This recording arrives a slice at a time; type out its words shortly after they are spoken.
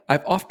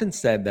I've often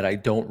said that I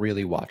don't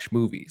really watch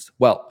movies.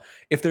 Well,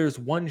 if there's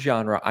one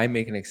genre I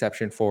make an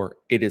exception for,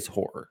 it is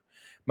horror.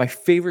 My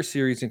favorite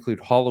series include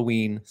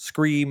Halloween,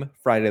 Scream,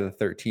 Friday the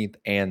 13th,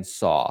 and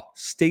Saw,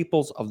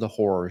 staples of the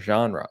horror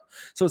genre.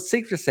 So it's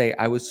safe to say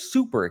I was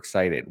super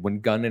excited when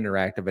Gun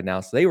Interactive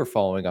announced they were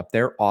following up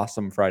their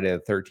awesome Friday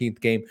the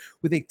 13th game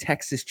with a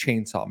Texas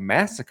Chainsaw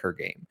Massacre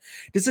game.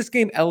 Does this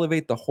game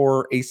elevate the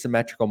horror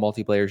asymmetrical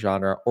multiplayer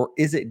genre, or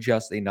is it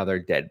just another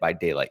Dead by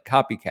Daylight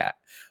copycat?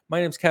 My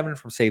name is Kevin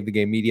from Save the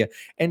Game Media,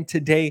 and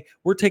today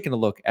we're taking a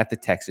look at the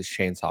Texas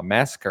Chainsaw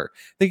Massacre.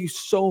 Thank you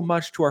so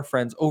much to our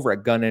friends over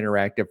at Gun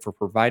Interactive for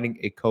providing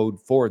a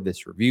code for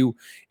this review.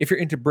 If you're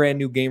into brand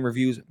new game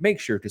reviews, make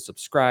sure to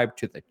subscribe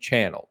to the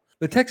channel.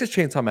 The Texas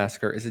Chainsaw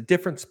Massacre is a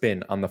different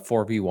spin on the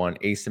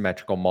 4v1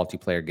 asymmetrical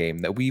multiplayer game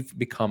that we've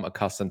become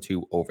accustomed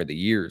to over the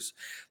years.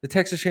 The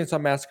Texas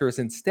Chainsaw Massacre is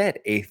instead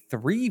a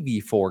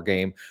 3v4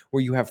 game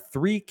where you have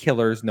three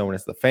killers known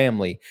as the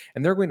family,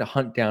 and they're going to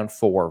hunt down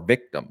four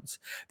victims.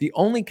 The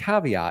only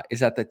caveat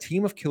is that the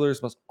team of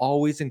killers must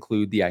always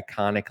include the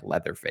iconic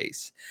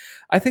Leatherface.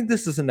 I think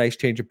this is a nice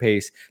change of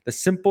pace. The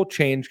simple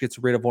change gets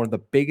rid of one of the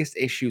biggest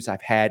issues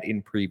I've had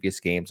in previous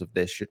games of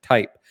this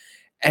type.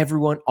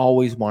 Everyone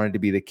always wanted to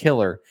be the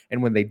killer,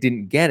 and when they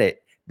didn't get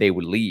it, they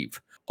would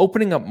leave.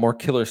 Opening up more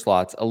killer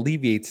slots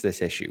alleviates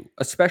this issue,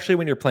 especially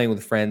when you're playing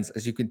with friends,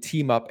 as you can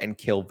team up and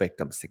kill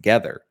victims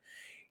together.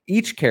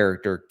 Each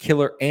character,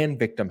 killer and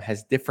victim,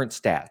 has different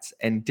stats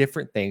and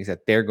different things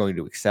that they're going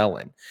to excel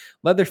in.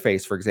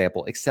 Leatherface, for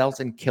example, excels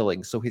in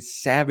killing, so his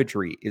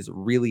savagery is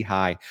really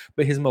high,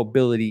 but his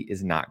mobility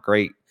is not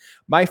great.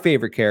 My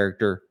favorite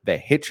character, the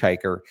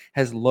Hitchhiker,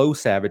 has low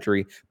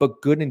savagery,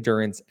 but good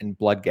endurance and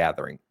blood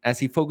gathering, as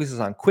he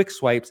focuses on quick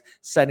swipes,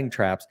 setting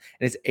traps,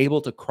 and is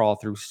able to crawl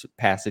through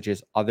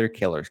passages other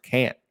killers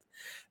can't.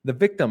 The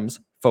victims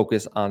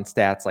focus on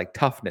stats like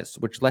toughness,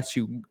 which lets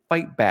you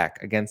fight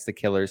back against the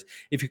killers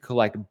if you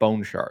collect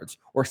bone shards,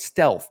 or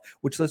stealth,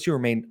 which lets you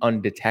remain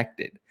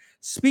undetected.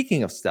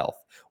 Speaking of stealth,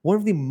 one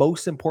of the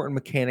most important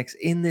mechanics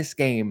in this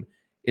game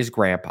is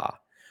Grandpa.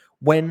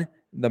 When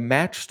the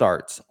match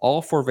starts,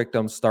 all four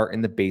victims start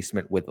in the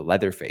basement with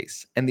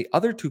Leatherface, and the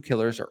other two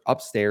killers are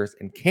upstairs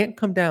and can't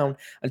come down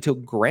until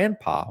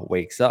Grandpa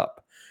wakes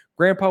up.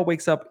 Grandpa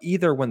wakes up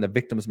either when the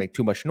victims make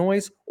too much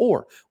noise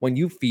or when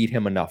you feed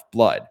him enough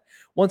blood.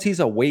 Once he's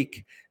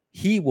awake,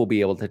 he will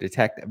be able to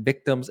detect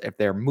victims if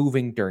they're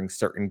moving during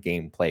certain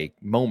gameplay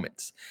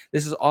moments.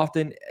 This is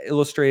often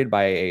illustrated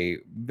by a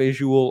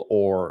visual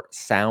or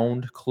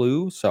sound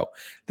clue. So,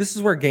 this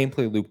is where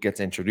gameplay loop gets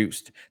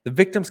introduced. The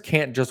victims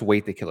can't just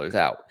wait the killers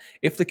out.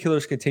 If the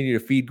killers continue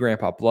to feed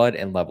Grandpa blood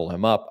and level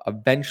him up,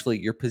 eventually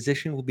your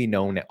position will be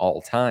known at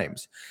all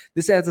times.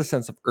 This adds a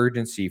sense of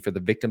urgency for the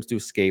victims to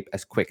escape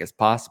as quick as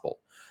possible.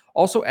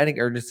 Also, adding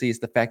urgency is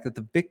the fact that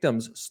the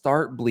victims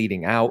start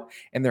bleeding out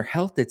and their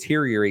health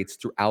deteriorates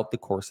throughout the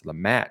course of the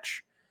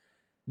match.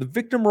 The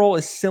victim role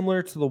is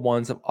similar to the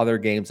ones of other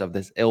games of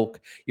this ilk.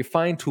 You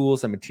find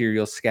tools and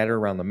materials scattered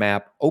around the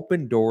map,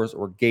 open doors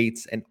or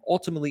gates, and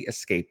ultimately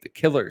escape the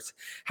killers.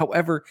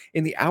 However,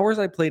 in the hours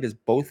I played as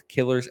both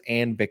killers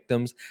and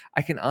victims,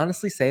 I can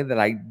honestly say that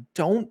I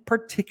don't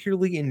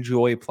particularly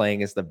enjoy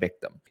playing as the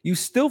victim. You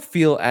still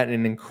feel at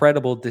an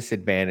incredible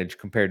disadvantage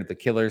compared to the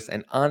killers,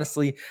 and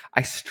honestly,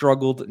 I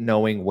struggled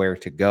knowing where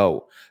to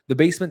go. The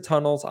basement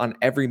tunnels on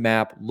every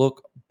map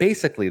look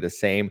basically the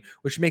same,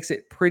 which makes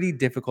it pretty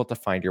difficult to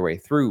find your way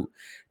through.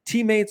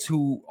 Teammates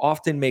who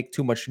often make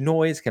too much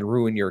noise can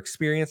ruin your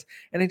experience,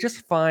 and I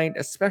just find,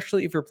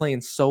 especially if you're playing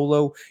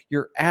solo,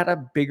 you're at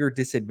a bigger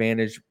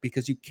disadvantage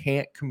because you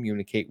can't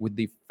communicate with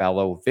the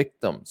fellow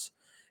victims.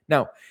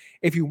 Now,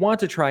 if you want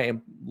to try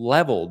and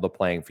level the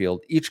playing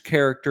field, each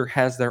character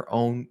has their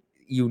own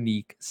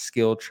unique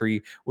skill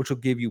tree, which will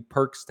give you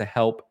perks to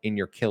help in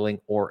your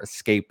killing or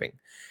escaping.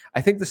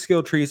 I think the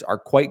skill trees are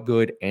quite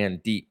good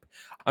and deep.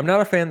 I'm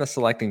not a fan that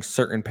selecting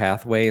certain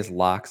pathways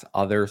locks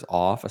others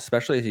off,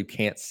 especially as you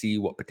can't see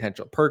what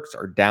potential perks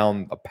are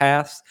down the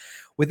paths.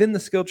 Within the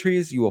skill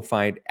trees, you will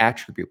find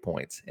attribute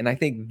points, and I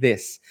think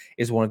this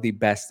is one of the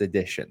best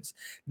additions.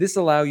 This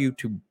allows you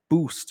to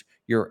boost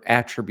your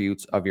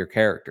attributes of your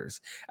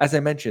characters. As I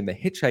mentioned, the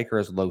Hitchhiker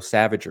has low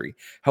savagery.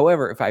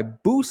 However, if I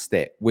boost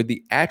it with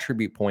the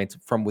attribute points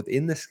from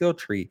within the skill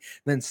tree,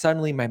 then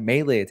suddenly my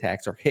melee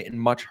attacks are hitting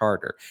much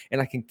harder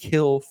and I can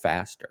kill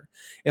faster.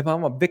 If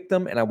I'm a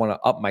victim and I want to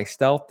up my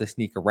stealth to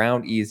sneak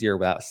around easier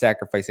without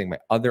sacrificing my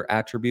other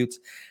attributes,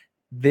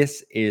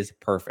 this is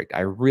perfect.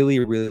 I really,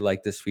 really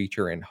like this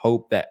feature and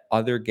hope that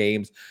other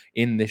games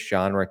in this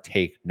genre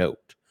take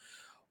note.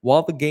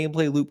 While the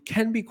gameplay loop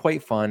can be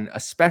quite fun,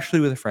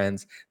 especially with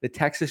friends, the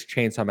Texas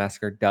Chainsaw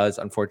Massacre does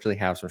unfortunately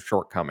have some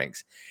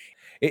shortcomings.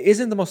 It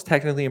isn't the most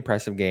technically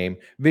impressive game.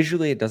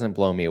 Visually, it doesn't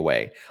blow me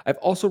away. I've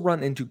also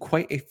run into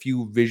quite a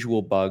few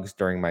visual bugs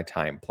during my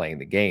time playing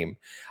the game.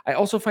 I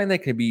also find that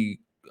it can be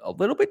a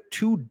little bit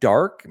too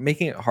dark,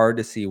 making it hard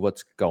to see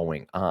what's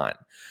going on.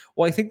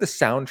 Well, I think the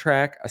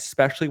soundtrack,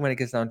 especially when it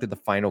gets down to the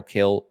final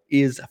kill,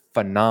 is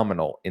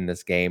phenomenal in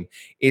this game.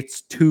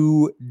 It's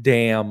too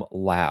damn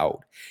loud.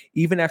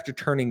 Even after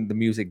turning the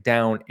music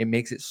down, it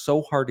makes it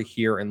so hard to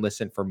hear and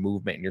listen for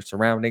movement in your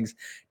surroundings.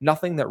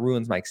 Nothing that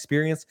ruins my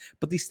experience,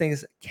 but these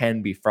things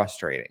can be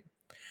frustrating.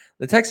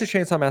 The Texas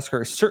Chainsaw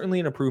Massacre is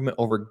certainly an improvement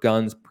over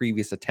Gunn's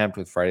previous attempt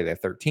with Friday the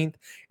 13th.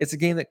 It's a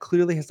game that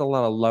clearly has a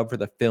lot of love for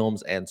the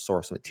films and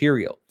source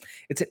material.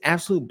 It's an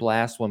absolute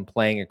blast when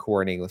playing and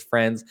coordinating with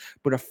friends,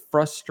 but a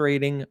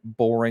frustrating,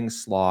 boring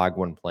slog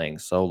when playing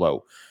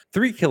solo.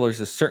 Three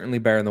Killers is certainly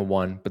better than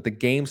one, but the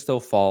game still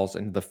falls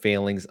into the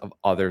failings of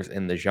others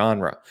in the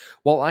genre.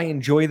 While I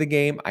enjoy the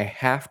game, I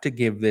have to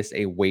give this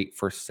a wait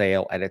for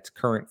sale at its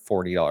current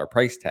 $40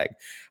 price tag.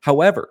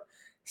 However,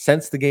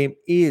 since the game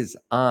is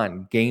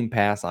on Game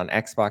Pass on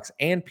Xbox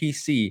and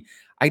PC,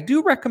 I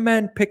do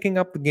recommend picking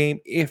up the game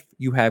if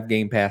you have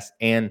Game Pass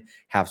and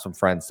have some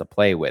friends to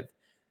play with.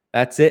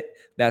 That's it.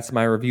 That's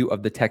my review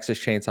of the Texas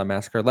Chainsaw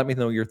Massacre. Let me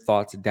know your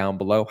thoughts down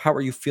below. How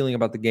are you feeling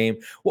about the game?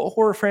 What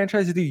horror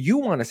franchise do you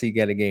want to see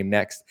get a game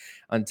next?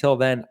 Until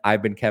then,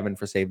 I've been Kevin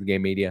for Save the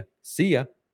Game Media. See ya.